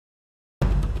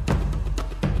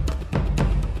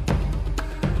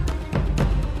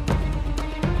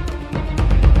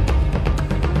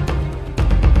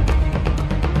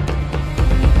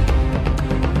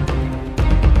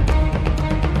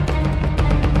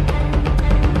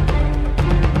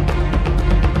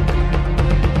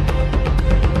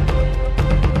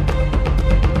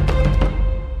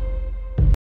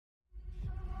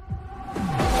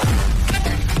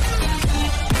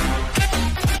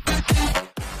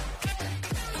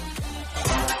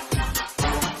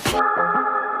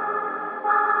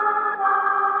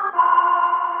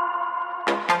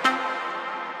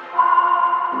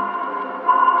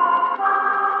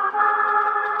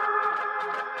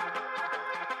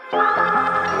Yeah,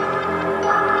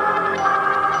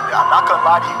 I'm not gonna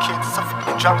lie to you kids, it's a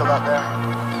f***ing jungle out there.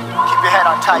 Keep your head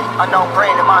on tight, unknown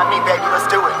brain and mind me, baby, let's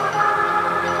do it.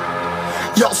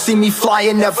 Y'all see me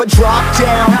flying, never drop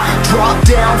down,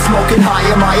 smoking high,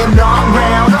 I am not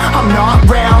round, I'm not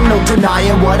round, no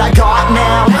denying what I got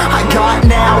now,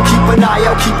 keep an eye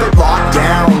out, keep it locked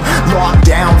down,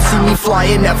 see me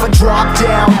flying, never drop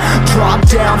down,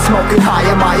 smoking high,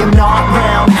 I am not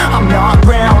round, I'm not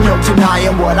round, no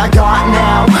denying what I got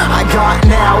now,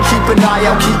 keep an eye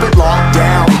out, keep it locked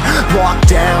down,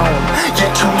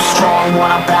 you're too strong,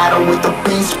 when I battle with the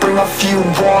beast, bring a few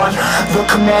on, the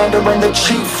commander and the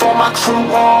chief for my crew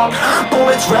on.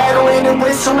 Bullets rattling and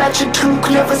whistle at your toque.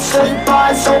 Never sleep,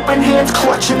 eyes open, hands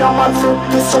clutching on my loop.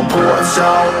 This a war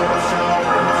zone.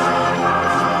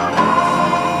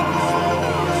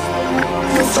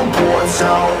 This a war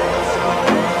zone.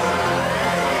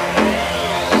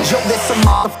 Yo, this a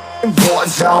motherfucking war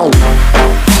zone.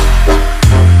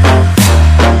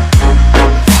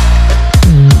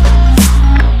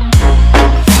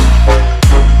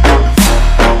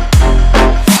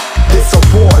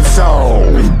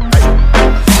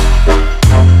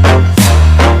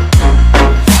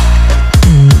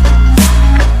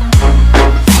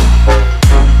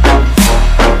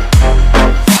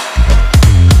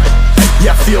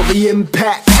 Feel the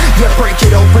impact, yeah, break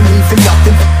it open, leaving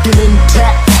nothing f***ing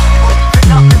intact.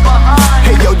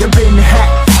 Hey yo, you been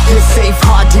hacked, you're safe,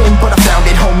 hard in, but I found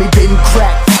it, homie, been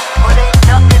cracked. But ain't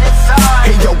nothing inside.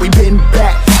 Hey yo, we been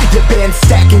back, your band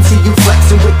stacking, see you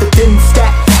flexing with the thin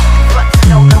stack.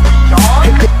 Flexing, know that we on.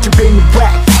 Hey bitch, you been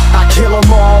whacked, I kill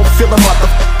them all, feel the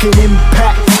motherfucking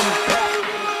impact.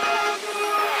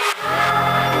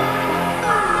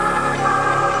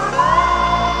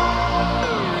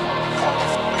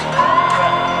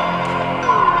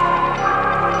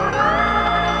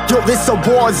 Yo, this a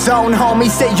war zone,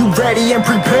 homie, say you ready and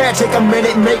prepared. Take a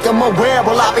minute, make them aware.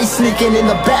 Well, I be sneaking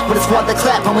in the back, but it's worth the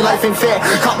clap, homie, life ain't fair.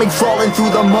 Caught me crawling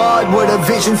through the mud with a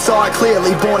vision, saw it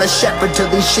clearly. Born a shepherd to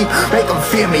these sheep, make them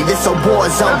fear me. This a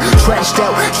war zone, trashed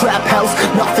out, trap house,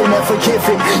 nothing ever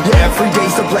given. Yeah, every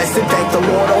day's a blessing, thank the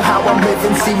Lord, oh how I'm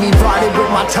living. See me riding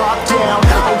with my top down,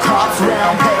 oh cops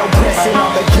round, pedal pressing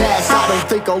on the gas. I don't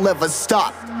think I'll ever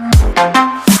stop.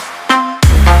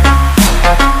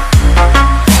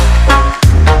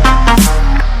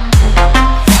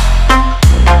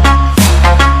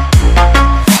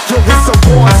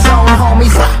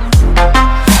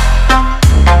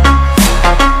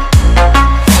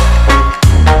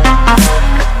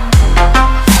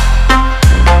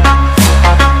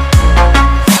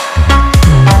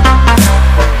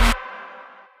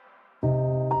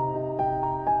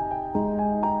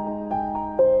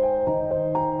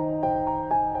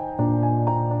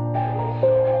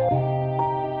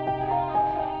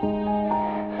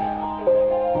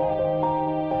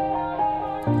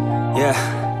 Yeah,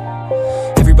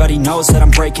 everybody knows that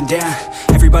I'm breaking down.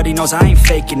 Everybody knows I ain't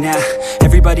faking now.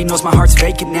 Everybody knows my heart's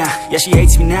vacant now. Yeah, she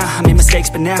hates me now, I made mistakes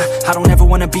but now I don't ever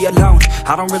wanna be alone.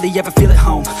 I don't really ever feel at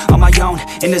home. On my own,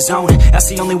 in the zone, that's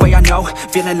the only way I know.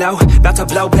 Feeling low, about to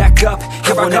blow back up.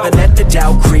 Here I won't ever let the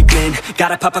doubt creep in.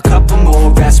 Gotta pop a couple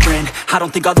more aspirin. I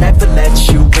don't think I'll ever let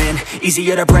you in.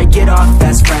 Easier to break it off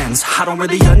as friends. I don't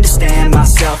really understand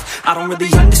myself. I don't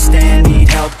really understand, need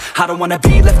help. I don't wanna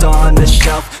be left on the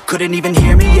shelf. Couldn't even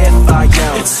hear me if I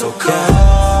yelled. It's so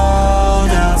cold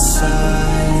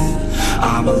outside,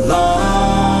 I'm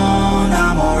alone,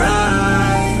 I'm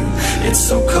alright. It's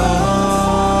so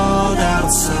cold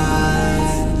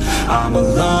outside, I'm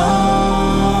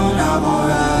alone, I'm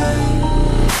alright.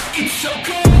 It's so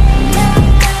cold.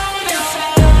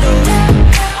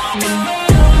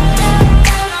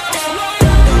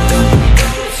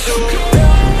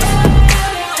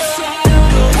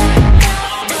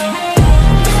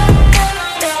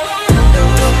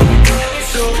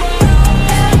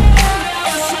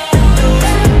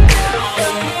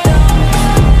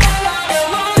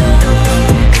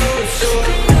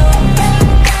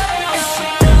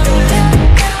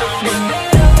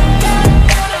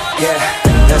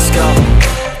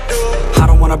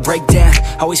 Break down,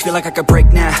 always feel like I could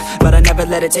break now, but I never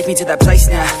let it take me to that place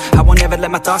now. I won't ever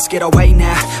let my thoughts get away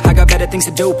now. I got better things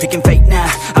to do, picking fate now.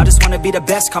 I just wanna be the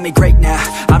best, call me great now.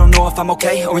 I don't know if I'm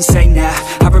okay or insane now.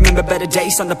 I remember better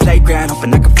days on the playground,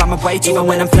 hoping I can find my way to even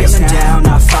when I'm feeling down,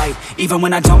 I fight. Even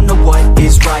when I don't know what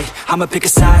is right, I'ma pick a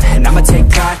side and I'ma take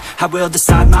pride. I will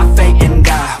decide my fate and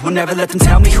I will never let them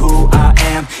tell me who I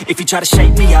am. If you try to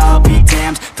shape me, I'll be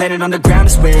damned. Planet on the ground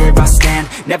is where I stand.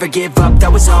 Never give up,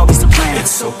 that was always the plan.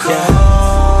 It's so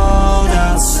cold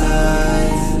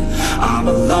outside, I'm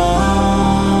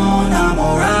alone, I'm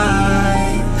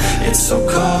alright. It's so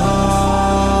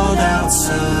cold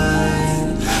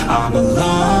outside. I'm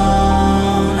alone